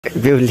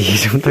बेहुली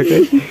हेरौँ त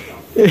खै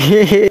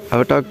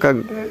अब टक्क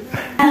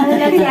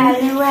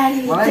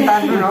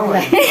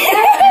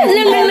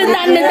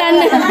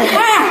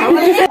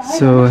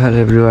so hello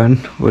everyone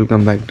welcome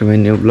back to my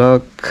new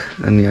blog.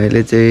 अनि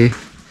अहिले चाहिँ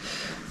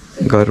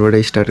घरबाट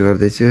स्टार्ट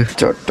गर्दैछु।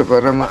 चट्ट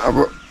पारामा अब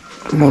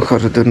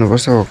मुखहरू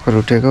धुनुपर्छ। भर्खर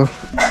उठेको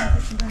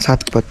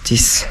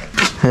 7:25।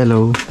 हेलो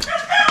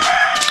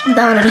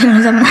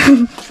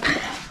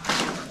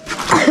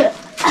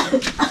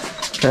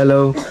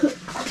हेलो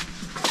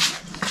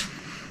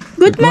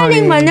गुड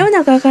मर्निङ भन्देऊ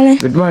न काकालाई।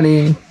 गुड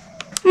मर्निङ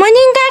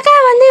मर्निङ काका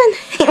भन्देऊ न।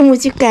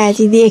 मुचुक्का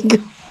हाँसिदिएको।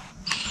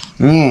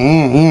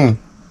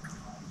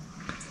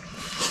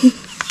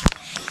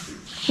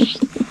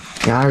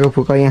 यहाँ आगो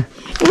फुक यहाँ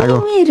आगो।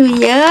 मेरो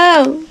यो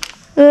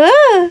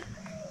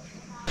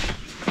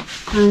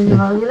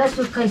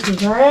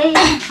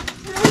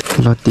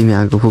ल तिमी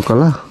आगो फुक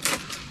ल।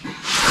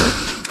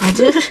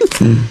 हजुर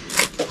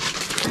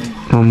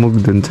म मुख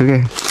धुन्छु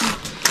क्या।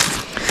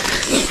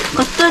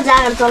 कस्तो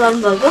जागर चलाउनु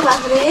भएको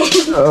बाख्रे।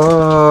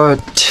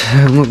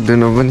 मुख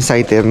धुनु पनि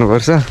साइत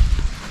हेर्नुपर्छ।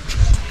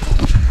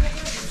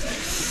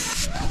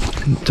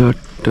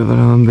 चट्ट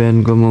बेलामा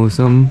बिहानको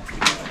मौसम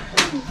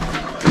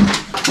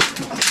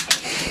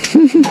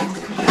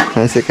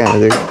हाँसेको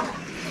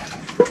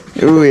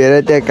ऊ हेर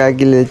त्यहाँ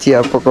काकीले चिया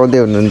पकाउँदै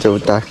हुनुहुन्छ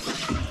उता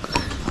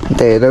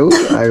त्यहाँ हेर ऊ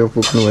आगो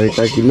पुग्नु भयो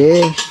काकीले।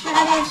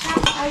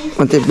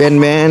 म चाहिँ बिहान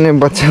बिहान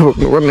बच्चा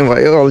बोक्नुपर्ने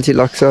भयो। अल्छी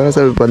लाग्छ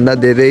सबैभन्दा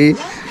धेरै।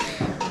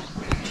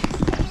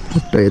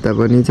 यता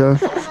पनि छ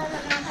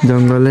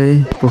जङ्गलै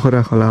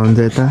पोखरा खोला हुन्छ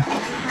यता।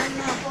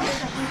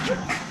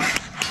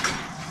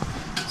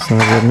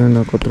 सागर्नु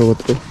न कत्रो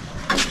कत्रो।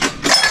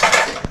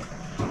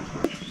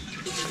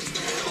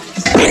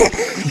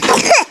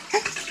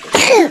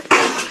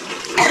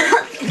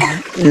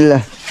 ल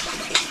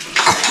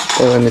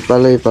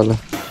पालै पालो।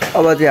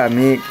 अब चाहिँ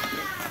हामी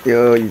त्यो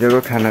हिजोको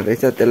खाना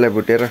रहेछ त्यसलाई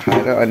भुटेर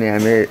खाएर अनि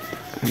हामी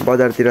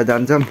बजारतिर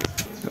जान्छौँ।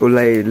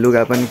 उसलाई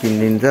लुगा पनि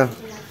किनिदिन्छ।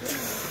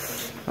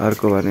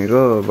 अर्को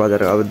भनेको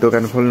बजार अब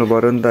दोकान खोल्नु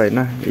पऱ्यो नि त होइन।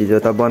 हिजो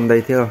त बन्दै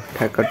थियो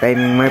ठ्याक्क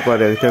टाइममै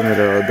परेको थियो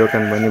मेरो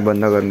दोकान पनि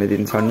बन्द गर्ने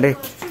दिन सन्डे।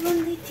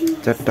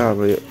 चट्ट अब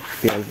यो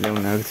प्याज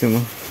ल्याउन आएको छु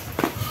म।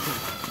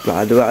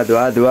 धुवा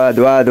धुवा धुवा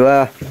धुवा धुवा।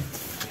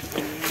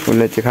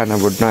 उसले चाहिँ खाना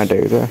भुट्न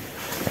आँटेको छ।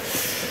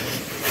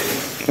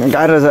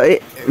 गाह्रो छ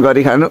है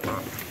गरी खानु।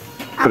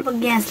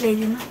 ग्यास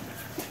ल्याइदिनु।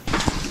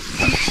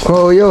 खो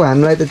यो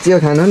हामीलाई त चिया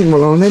खानु नि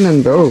बोलाउँदैन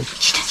नि त हौ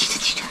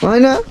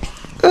होइन।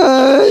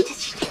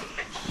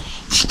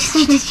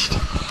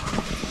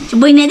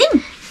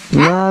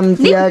 नाम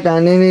चिया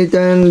खाने नि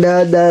छन्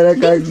दादा र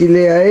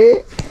काकीले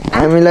है।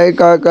 हामीलाई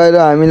काका र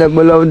हामीलाई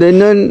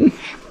बोलाउँदैनन्।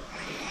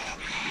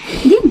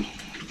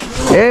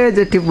 ए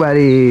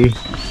जेठीबारी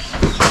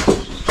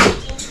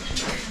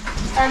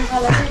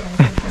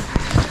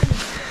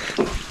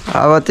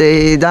अब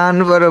चाहिँ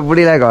जानु पर्यो।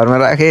 बुढीलाई घरमा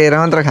राखेर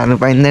मात्र खानु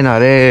पाइँदैन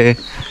अरे।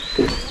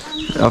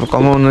 अब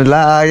कमाउनु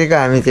लागेको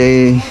हामी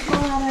चाहिँ।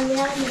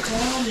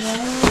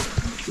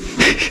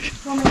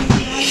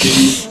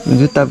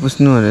 जुत्ता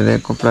पुस्नु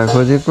भनेर कपडा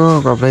खोजेको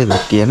कपडै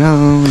भेटिएन।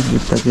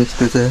 जुत्ता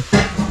त्यस्तो छ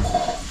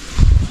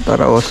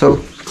तर होस् हौ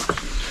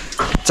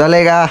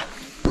चलेगा।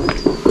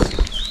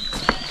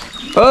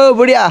 ओ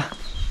बुढिया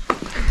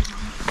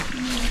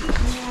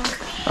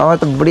अब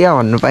त बुढिया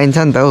भन्नु पाइन्छ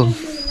नि त हौ।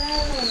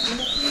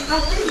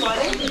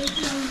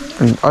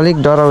 अलिक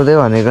डराउँदै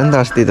भनेको नि त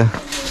अस्ति त।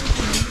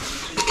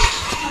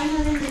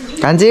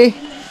 कान्छी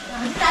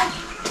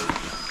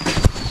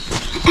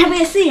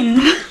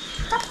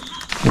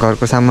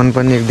घरको सामान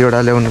पनि एक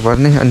दुईवटा ल्याउनु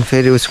पर्ने। अनि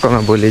फेरि उसकोमा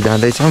भोलि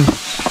जाँदैछौँ।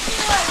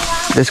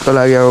 त्यसको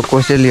लागि अब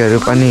कोसेलीहरू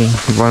पनि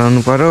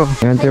बनाउनु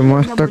पर्यो। यहाँ चाहिँ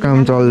मस्त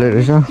काम चल्दै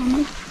रहेछ।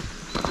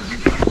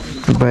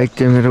 बाइक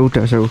चाहिँ मेरो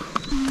उठा छ।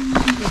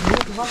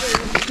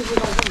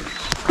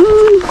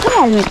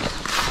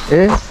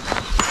 ए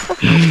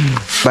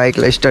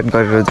बाइकलाई स्टार्ट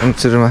गरेर जाउँ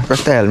सुरुमा।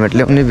 कस्तो हेलमेट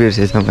ल्याउनै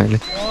बिर्सेछ मैले।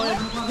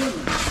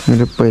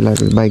 मेरो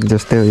पहिलाको बाइक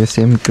जस्तै हो यो।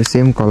 सेम टु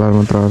सेम कलर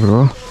मात्र अर्को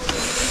हो।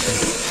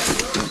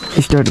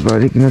 स्टार्ट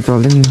गरिकन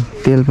चल्दैन।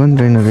 तेल पनि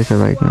रहेन रहेछ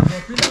बाइकमा।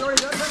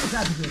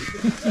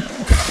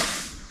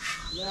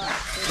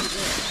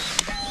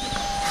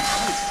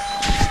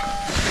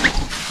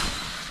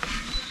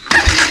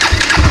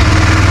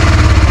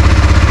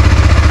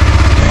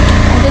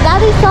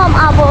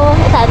 अब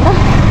यता हेर्नु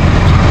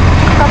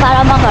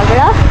कपाडामा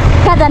घरबाट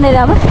कहाँ जाने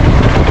अब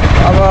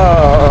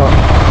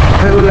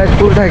उसलाई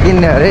कुर्ता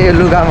किन्ने अरे। यो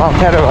लुगामा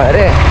अप्ठ्यारो भयो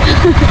अरे।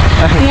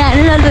 यहाँ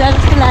हेर्नु न लुगा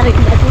कस्तो लाएर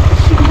हिँड्दैछु।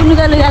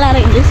 लुगा लाएर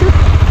हिँड्दैछु।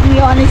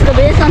 यो अनिसको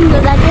बेसनको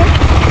ज्याकेट।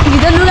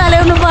 हिजो लुगा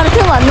ल्याउनु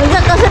पर्थ्यो भन्नुहुन्छ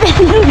कसरी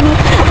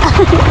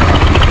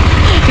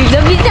हिजो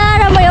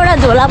बिचारा म एउटा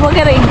झोला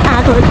बोकेर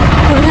आएको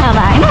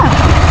कुर्तामा होइन।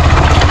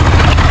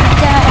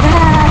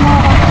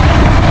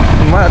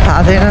 मलाई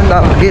थाहा छैन नि त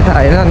अब के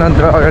थाहा होइन।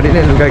 नत्र अगाडि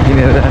नै लुगा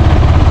किनेर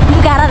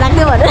लुकाएर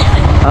राख्यो भनेर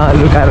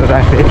लुकाएर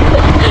राखेँ।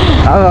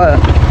 अब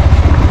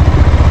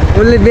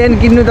उसले बिहान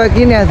किन्नु त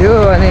किनेको थियो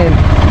अनि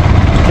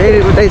फेरि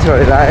उतै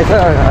छोडेर आएछ।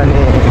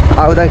 अनि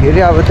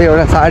आउँदाखेरि अब त्यो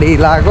एउटा साडी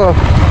लगाएको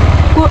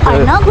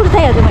होइन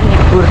कुर्तै हो त्यो भन्ने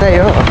कुर्तै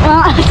हो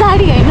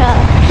साडी होइन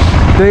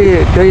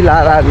त्यही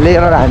लाएर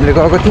लिएर हामीले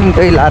गएको थियौँ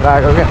त्यही लाएर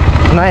आएको क्या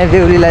नयाँ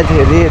बेहुलीलाई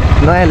चाहिँ फेरि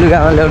नयाँ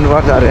लुगामा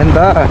ल्याउनुपर्छ अरे नि त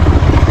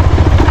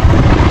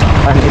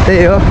अनि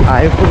त्यही हो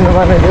हामी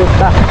पुग्नुपर्ने चाहिँ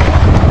उता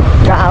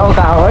कहाँ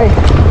हो है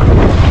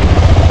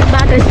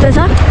बाटो यस्तो छ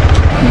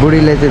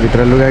बुढीले चाहिँ भित्र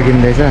लुगा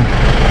किन्दैछ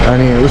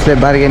अनि उसले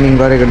बार्गेनिङ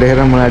गरेको देखेर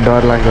मलाई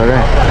डर लाग्छ क्या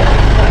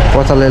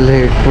पसलले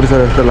कुर्छ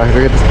जस्तो लाग्छ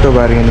क्या त्यस्तो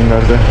बार्गेनिङ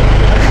गर्छ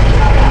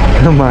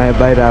म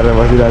बाहिर आएर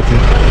बसिरहेको छु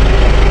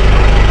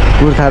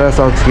कुर्ता र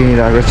सक्स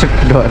किनिरहेको छु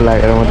डर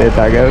लागेर म त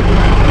यता गएर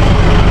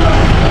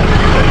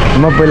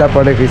म पहिला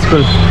पढेको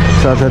स्कुल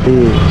सरस्वती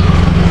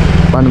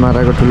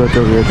पानमाराको ठुलो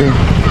चौक यो चाहिँ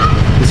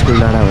स्कुल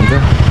डाँडा हुन्छ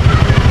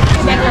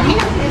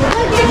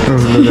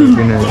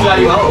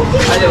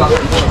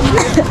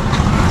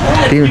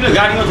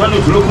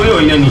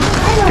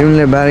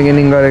तिमीले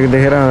बार्गेनिङ गरेको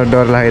देखेर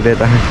डर लाग्यो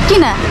त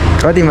किन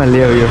कतिमा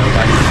लियो यो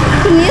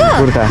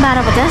कुर्ता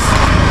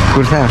 1250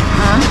 कुर्ता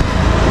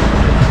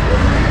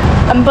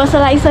हामी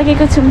बसल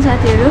आइसकेको छौँ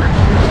साथीहरू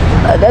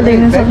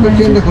देख्न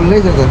सक्नुहुन्छ खुल्लै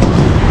छ त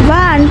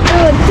 1 2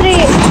 3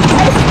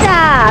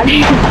 स्टार्ट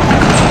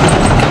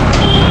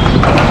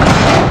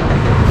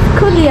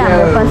खुली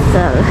हाम्रो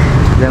पसल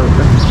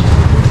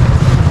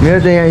मेरो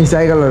चाहिँ यहाँ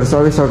साइकलहरू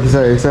सबै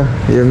सकिसकेको छ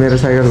यो मेरो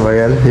साइकल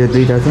भइहाल्यो यो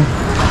दुईवटा छ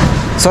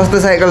सस्तो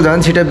साइकल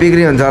झन् छिटो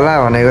बिक्री हुन्छ होला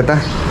भनेको त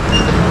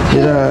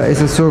यो त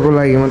यसो सोको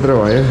लागि मात्र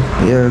भयो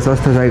यो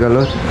सस्तो साइकल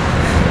हो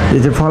यो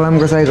चाहिँ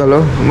फलामको साइकल हो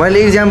मैले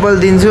इक्जाम्पल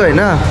दिन्छु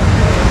होइन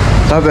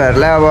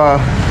तपाईँहरूलाई अब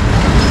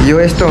यो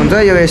यस्तो हुन्छ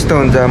यो यस्तो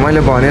हुन्छ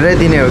मैले भनेरै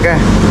दिने हो क्या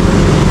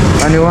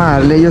अनि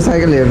उहाँहरूले यो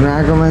साइकल हेर्न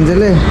आएको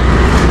मान्छेले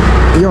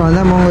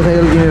योभन्दा महँगो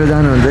साइकल किनेर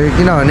जानुहुन्छ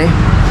किनभने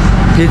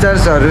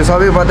फिचर्सहरू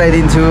सबै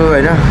बताइदिन्छु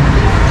होइन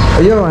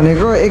यो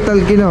भनेको एकताल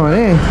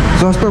किनभने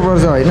सस्तो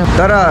पर्छ होइन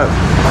तर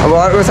अब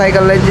अर्को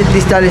साइकललाई चाहिँ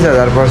 30-40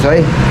 हजार पर्छ है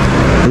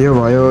यो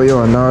भयो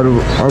योभन्दा अरू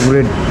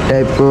अपग्रेड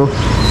टाइपको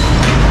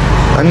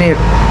अनि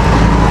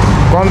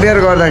कम्पेयर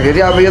गर्दाखेरि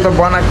अब यो त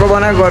बनाएको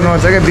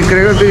गर्नुपर्छ क्या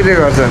बिग्रेको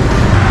गर्छ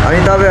अनि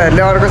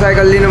तपाईँहरूले अर्को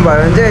साइकल लिनुभयो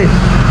भने चाहिँ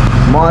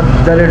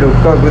मजाले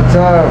ढुक्क गुच्छ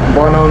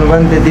बनाउनु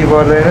पनि त्यति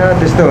पर्दैन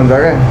त्यस्तो हुन्छ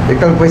क्या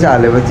एकताल पैसा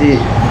हालेपछि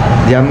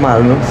झ्याममा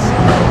हाल्नुहोस्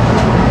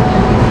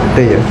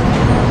त्यही हो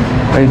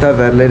अनि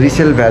तपाईँहरूले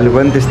रिसेल भ्यालु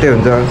पनि त्यस्तै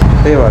हुन्छ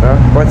त्यही भएर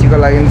पछिको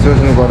लागि पनि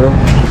सोच्नु पऱ्यो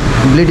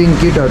ब्लिडिङ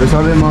किटहरू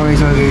सबै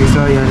मगाइसकेको छ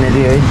यहाँनिर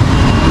है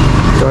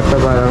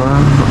चट्टपाडामा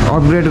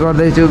अपग्रेड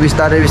गर्दैछु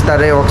बिस्तारै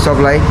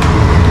वर्कसपलाई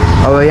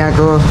अब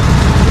यहाँको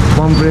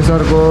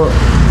कम्प्रेसरको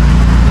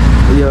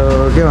यो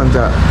के भन्छ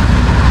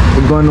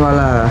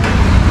गनवाला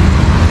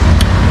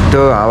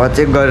त्यो हावा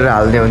चेक गरेर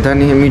हाल्ने हुन्छ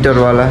नि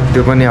मिटरवाला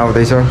त्यो पनि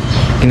आउँदैछ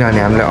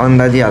किनभने हामीले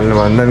अन्दाजी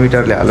हाल्नुभन्दा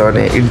मिटरले हाल्यो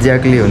भने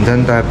एक्ज्याक्टली हुन्छ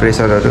नि त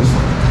प्रेसरहरू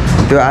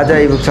त्यो आज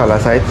आइपुग्छ होला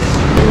सायद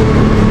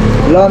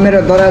ल मेरो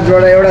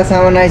दराजबाट एउटा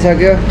सामान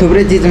आइसक्यो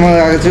थुप्रै चिज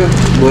मगाएको छु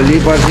भोलि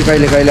पर्सि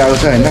कहिले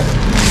आउँछ होइन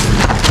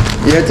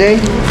यो चाहिँ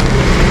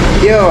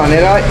के हो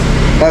भनेर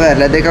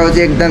तपाईँहरूलाई देखाउँछु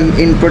एकदम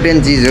इम्पोर्टेन्ट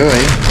चिज हो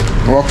है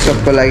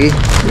वर्कसपको लागि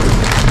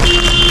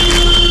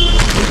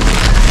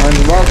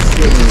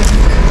अनबक्सिङ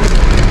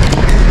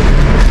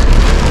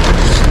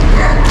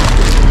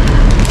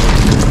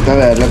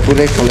तपाईँहरूलाई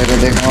पुरै खोलेर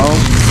देखाउँ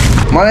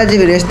मलाई चाहिँ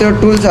फेरि यस्तो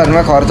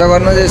टुल्सहरूमा खर्च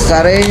गर्नु चाहिँ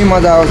साह्रै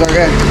मजा आउँछ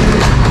क्या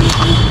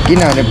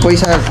किनभने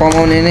पैसा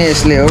कमाउने नै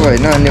यसले हो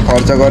होइन अनि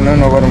खर्च गर्नु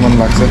नगर्नु मन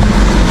लाग्छ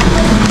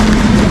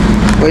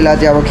पहिला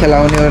चाहिँ अब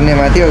खेलाउने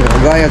ओर्नेमा थियो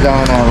गयो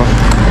जमाना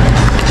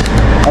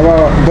अब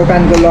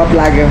दोकानको लप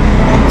लाग्यो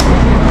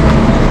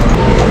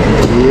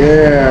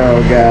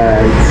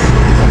गाइस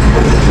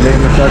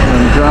देख्न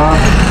सक्नुहुन्छ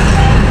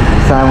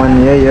सामान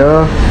यही हो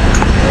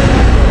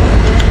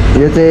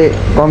यो चाहिँ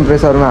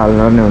कम्प्रेसरमा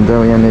हाल्नुपर्ने हुन्छ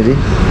यहाँनिर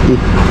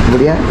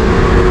बुढिया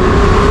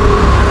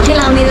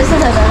खेलाउने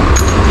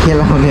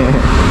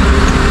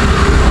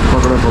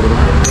पक्रो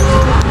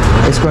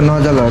यसको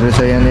नजलहरू छ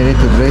यहाँनिर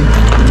थुप्रै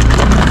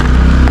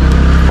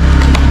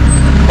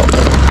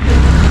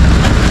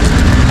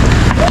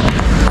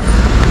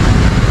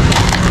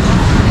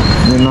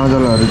यो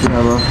नजलहरू चाहिँ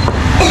अब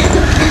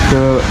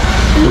त्यो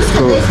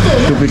उसको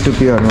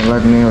टुपीहरूमा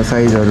लाग्ने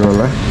साइजहरू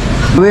होला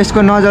अब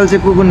यसको नजल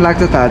चाहिँ कुन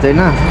लाग्छ थाहा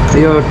छैन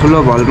यो ठुलो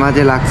भल्भमा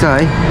चाहिँ लाग्छ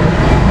है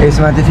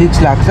यसमा चाहिँ फिक्स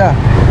लाग्छ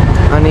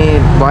अनि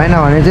भएन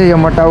भने चाहिँ यो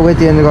म टाउकै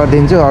चेन्ज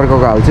गरिदिन्छु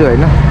अर्कोको हाल्छु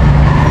होइन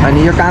अनि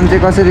यो काम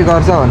चाहिँ कसरी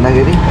गर्छ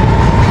भन्दाखेरि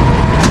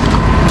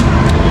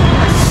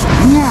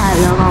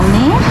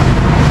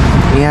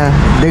यहाँ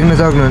देख्न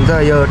सक्नुहुन्छ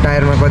यो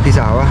टायरमा कति छ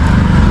हावा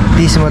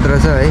 30 मात्र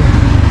छ है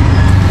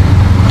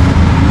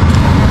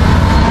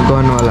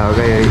गनवाला हो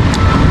क्या यही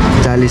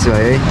 40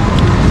 भयो है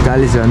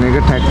 40 भनेको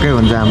ठ्याक्कै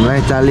हुन्छ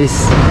हामीलाई 40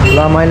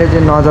 ल मैले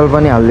चाहिँ नजल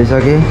पनि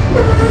हालिदिइसकेँ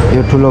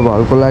यो ठुलो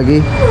भलको लागि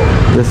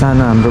यो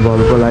सानो हाम्रो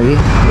भलको लागि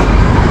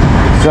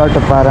सर्ट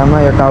पारामा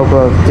यो टाउको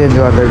चेन्ज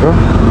गरिदिएको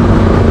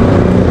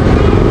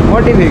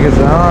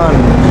मोटिफिकेसन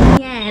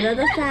यहाँ हेर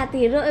त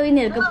साथीहरू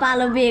यिनीहरूको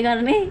पालो बे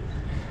गर्ने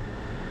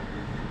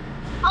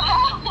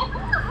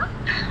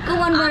को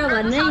मनबाट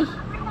भन्ने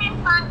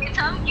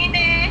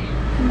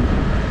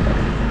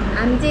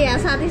हामी चाहिँ यहाँ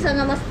साथीसँग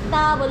मस्त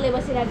बोल्दै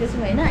बसिरहेको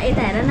छौँ होइन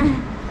यता हेर न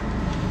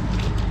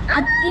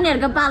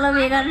यिनीहरूको पालो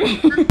बे गर्ने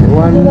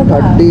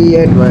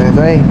 138 भयो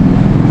है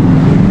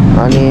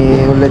अनि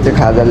उसले चाहिँ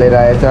खाजा लिएर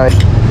आएछ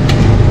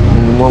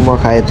मोमो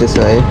खाए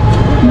त्यसो है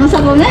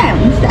नसकाउने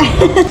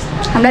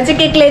हामीलाई चाहिँ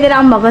केक ल्याइदिएर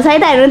आउनुभएको छ है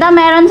त हेर्नु त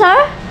मेरन सर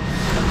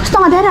कस्तो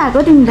मजा आएको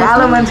तिमीलाई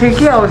कालो मान्छे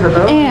के आउँछ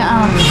त ए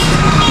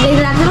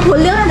ल्याइदिएर आएको त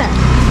खोलिदेऊ न त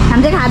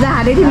हामी चाहिँ खाजा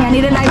खाँदै थियौँ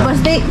यहाँनिर लाइभ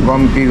बस्दै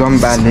गम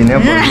बाँधिदिने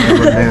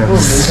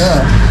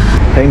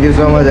थ्याङ्क यू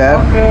सो मच यार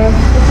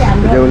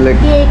उसले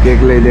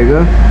केक ल्याइदिएको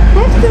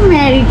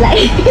म्यारिड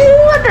लाइफ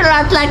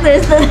लाज लाग्छ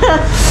यस्तो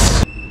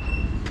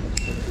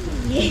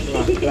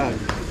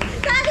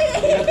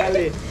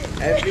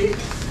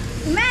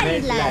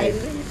म्यारिड लाइफ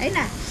होइन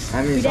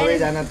हामी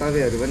सबैजना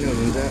तपाईँहरू पनि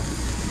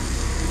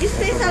हुनुहुन्छ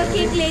स्पेसल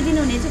केक ल्याइदिनु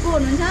हुने चाहिँ को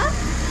हुनुहुन्छ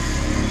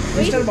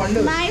मिस्टर भण्डु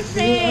माई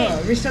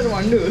फ्रेन्ड मिस्टर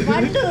भण्डु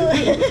भण्डु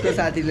उसको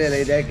साथीले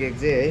ल्याइदिएको केक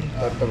चाहिँ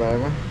है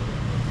तत्त्वमा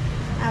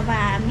अब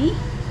हामी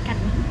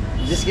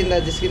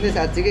जिस्किँदै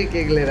साँच्चीकै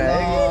केक लिएर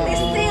आयो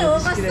त्यस्तै हो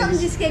कसम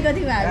जिस्केको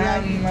थियौँ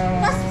हामी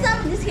कसम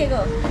जिस्केको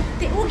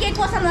त्यो ऊ केक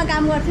पसलमा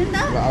काम गर्थ्यो नि त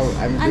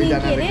अनि के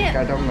अरे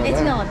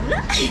एकछिन भन्नु ल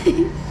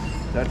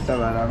चट्ट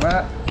भाडामा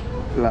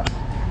ल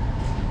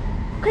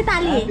खै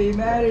ताली ह्यापी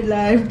म्यारिड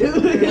लाइफ टु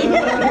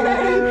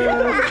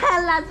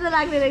लाज पो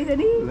लाग्ने रहेछ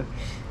नि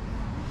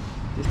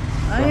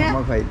म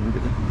खुवाइदिन्छु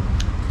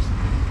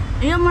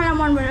यो मलाई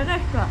मन पऱ्यो क्या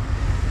यस्तो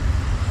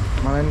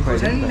मलाई पनि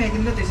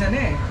खुवाइदिनु त्यसो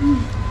नै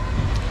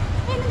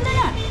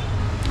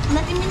ल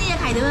तिमी नि यहाँ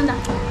खाइदेऊ नि त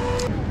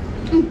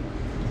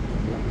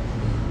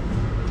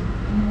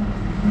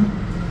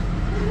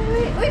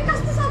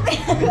कस्तो सबै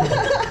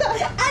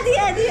आधी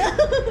आधी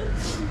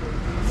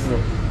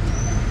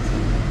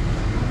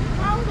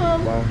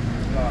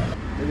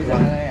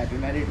ह्यापी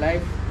म्यारिड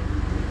लाइफ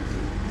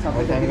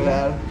सबै थ्याङ्कफुल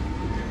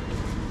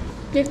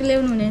केक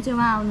ल्याउनु हुने चाहिँ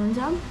उहाँ आउनुहुन्छ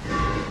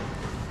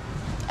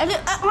अहिले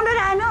अर्डर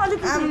आएन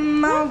अलिक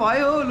आम्मा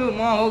भयो लु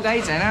म हो गाई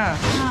छैन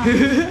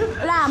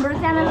ल हाम्रो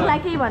च्यानललाई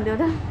केही भनिदेऊ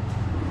त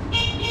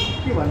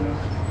के भन्नु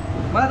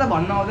मलाई त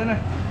भन्न आउँदैन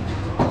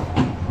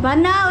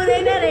भन्न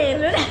आउँदैन रे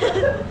हेर्नु न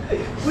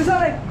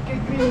पुसालाई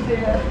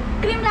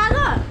क्रिम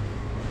लाग्यो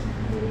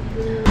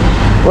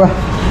वाह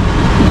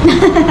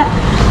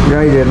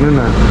गाई हेर्नु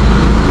न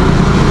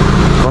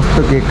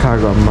कस्तो केक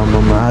खाएको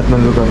अम्मा हातमा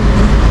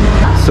लुकायो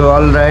सो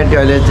अल राइट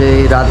अहिले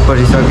चाहिँ रात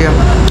परिसक्यो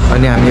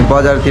अनि हामी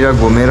बजारतिर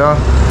घुमेर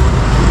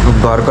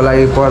घरको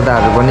लागि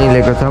पर्दाहरू पनि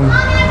लिएको छौँ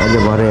अहिले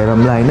भएर हेरौँ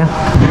ल होइन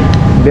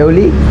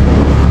बेहुली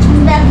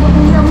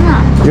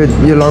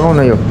यो लगाउन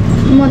यो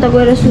म त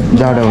गएर सुत्नु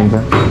जाडो हुन्छ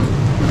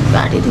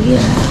गाडीदेखि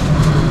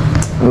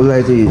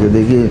उसलाई चाहिँ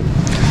हिजोदेखि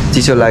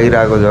चिसो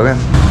लागिरहेको छ क्या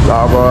ल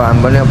अब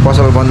हामी पनि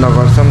पसल बन्द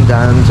गर्छौँ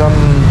जान्छौँ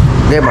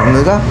के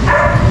भन्नु त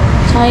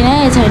छैन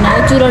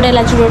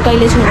चुरोटेला चुरोट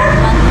कहिले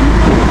छोड्नु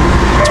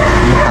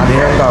खाँदैन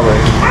नि त अब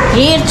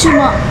हेर्छु म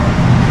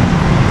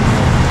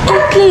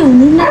केकले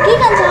हुँदैन के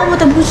खान्छ अब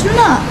त बुझ्नु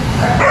न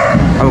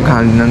अब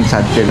खाँदिनँ नि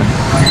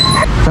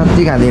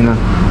साँच्ची खाँदिनँ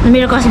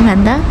मेरो कसम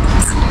खान्छ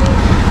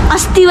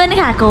अस्ति पनि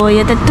खाएको हो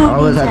यो त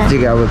अब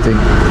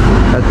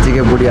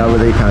साँच्चीकै बुढी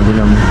अबदेखि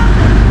खाँदिनँ म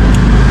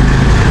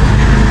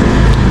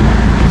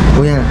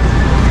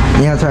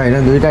यहाँ छ होइन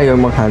दुइटा यो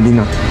म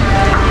खाँदिनँ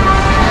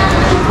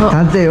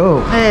साँच्चै हो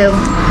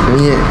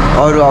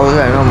अरू आउँछ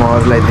होइन म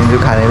अरूलाई दिन्छु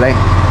खानेलाई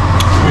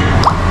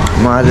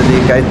म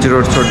आजदेखि गाई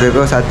चुरोट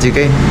छोडिदिएको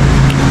साँच्चीकै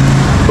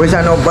पैसा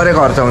नब्बरै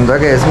खर्च हुन्छ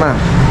क्या यसमा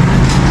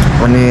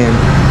अनि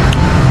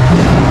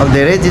अब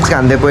धेरै चिज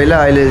खान्थेँ पहिला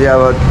अहिले चाहिँ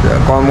अब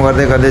कम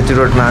गर्दै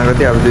चुरोट नआएको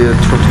थिएँ अब यो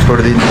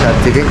छोडिदिन्छु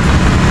साँच्चीकै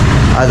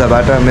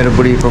आजबाट मेरो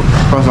बुढीको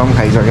कसम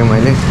खाइसकेँ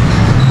मैले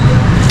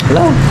ल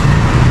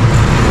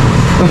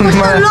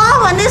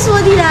भन्दै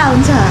सोधिरहेको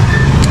हुन्छ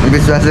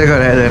विश्वासै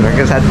गराइँदैन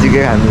क्या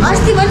साँच्चीकै हामी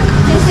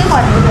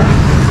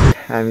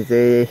हामी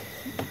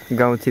चाहिँ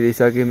गाउँ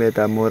छिरिसक्यौँ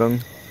यता मोरङ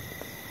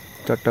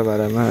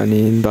चट्टभाडामा अनि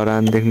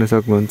धरान देख्न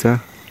सक्नुहुन्छ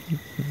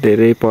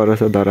धेरै पर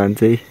छ धरान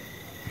चाहिँ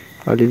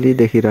अलिअलि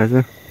देखिरहेछ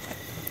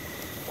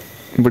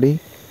बुढी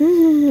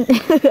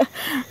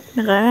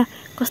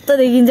कस्तो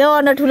देखिन्छ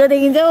अन्त ठुलो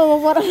देखिन्छ म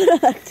पर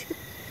लाग्छु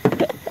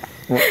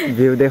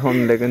भ्यू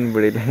देखाउनु दिएको नि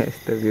बुढीलाई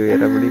यस्तो भ्यू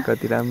हेर बुढी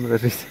कति राम्रो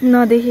रहेछ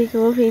नदेखेको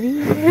हो फेरि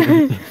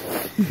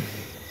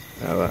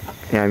अब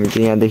हामी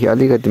चाहिँ यहाँदेखि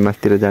अलिकति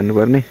माथितिर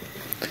जानुपर्ने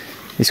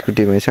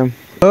स्कुटीमै छौँ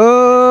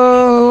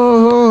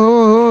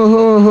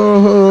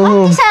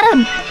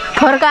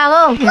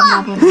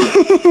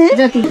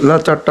ल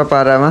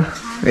चट्टपाडामा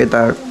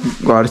यता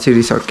घर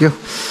छिरिसक्यो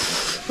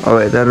अब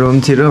यता रुम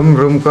छिरौँ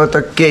रुमको त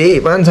केही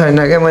पनि छैन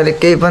क्या मैले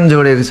केही पनि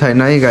जोडेको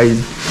छैन है गाई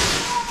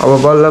अब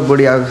बल्ल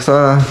बुढी आएको छ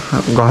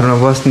घरमा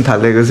बस्नु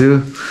थालेको छु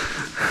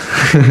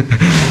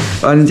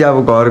अनि चाहिँ अब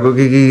घरको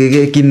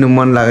के किन्नु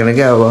मन लाग्ने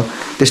क्या अब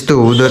त्यस्तो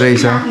हुँदो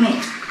रहेछ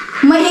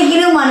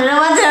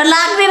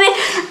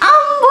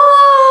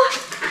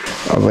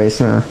अब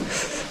यसमा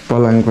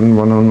पलङ पनि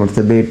बनाउनुपर्छ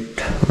बेड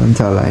हुन्छ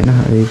होला होइन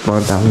अलिक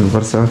पर्दा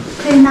हाल्नुपर्छ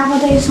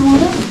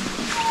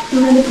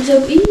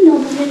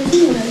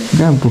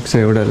कहाँ पुग्छ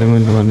एउटाले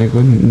मैले भनेको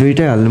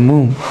दुइटै हाल्नु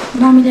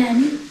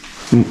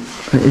म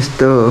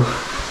यस्तो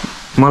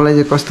मलाई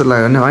चाहिँ कस्तो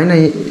लाग्यो भने होइन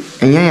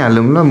यहीँ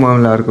हालौँ ल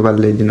मलाई अर्को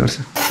पालि ल्याइदिनुपर्छ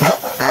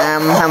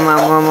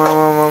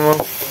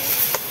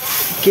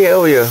के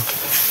हो यो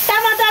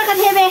टमाटरको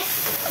थेबे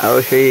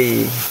अब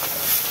फेरि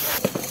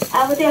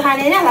अब त्यो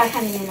खानेन भा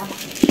खानेन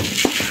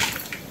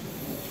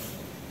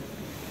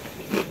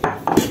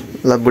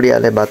ल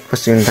बुढियाले भात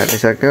पसिनु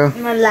थालिसक्यो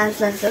मलाई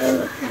लाज लाग्छ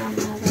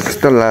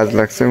कस्तो लाज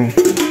लाग्छ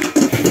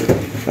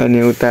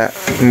अनि उता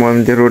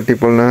मम्मी चाहिँ रोटी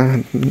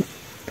पोल्न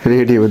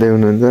रेडी हुँदै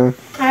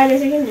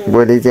हुनुहुन्छ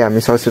भोलि चाहिँ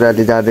हामी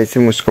ससुराली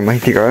जाँदैछौँ उसको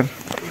माइती घर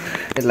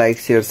लाइक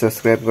सेयर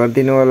सब्सक्राइब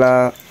गरिदिनु होला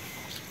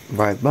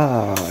बाई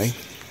बाई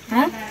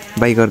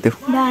बाई गरिदेऊ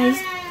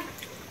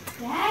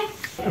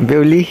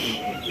बेहुली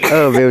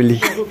बेहुली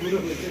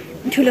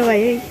ठुलो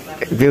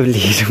भयो बेहुली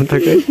जाउँ त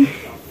खै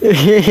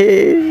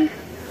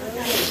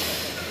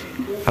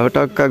अब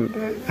टक्क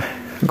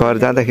घर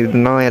जाँदाखेरि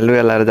नयाँ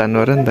लुगा लाएर जानु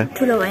पर्यो नि त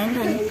ठुलो भयो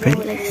नि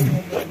त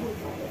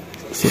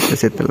सेतो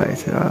सेतो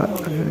लागेछ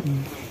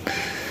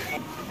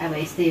अब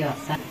यस्तै हो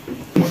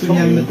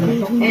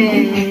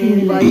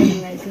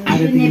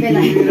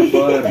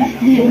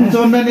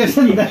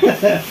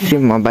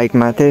म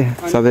बाइकमा थिएँ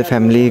सबै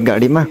फ्यामिली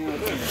गाडीमा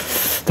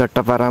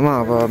चट्टापारामा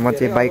अब म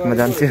चाहिँ बाइकमा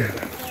जान्छु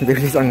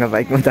बेहुलीसँग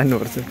बाइकमा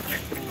जानुपर्छ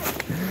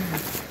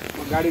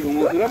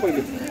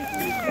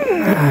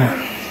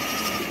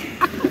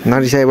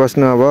नरिसाइ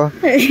बस्नु अब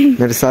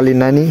मेरो साली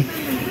नानी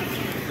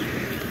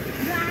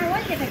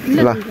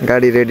ल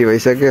गाडी रेडी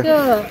भइसक्यो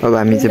अब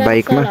हामी चाहिँ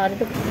बाइकमा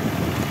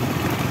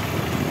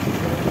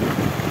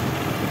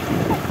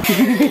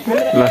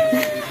ल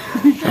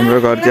हाम्रो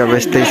घर चाहिँ अब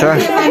यस्तै छ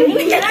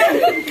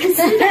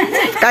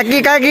काकी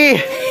काकी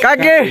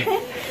काकी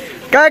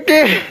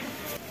काकी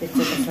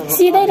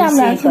सिधै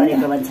राम्रो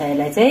गरेको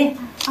मान्छेलाई चाहिँ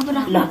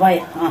ल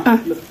भयो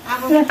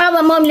अब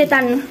मम्मीले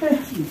तान्नु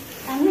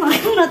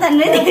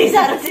नतान्नु धेरै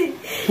साह्रो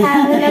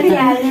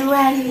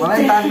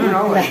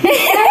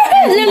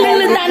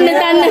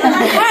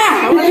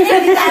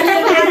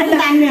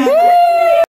तान्नु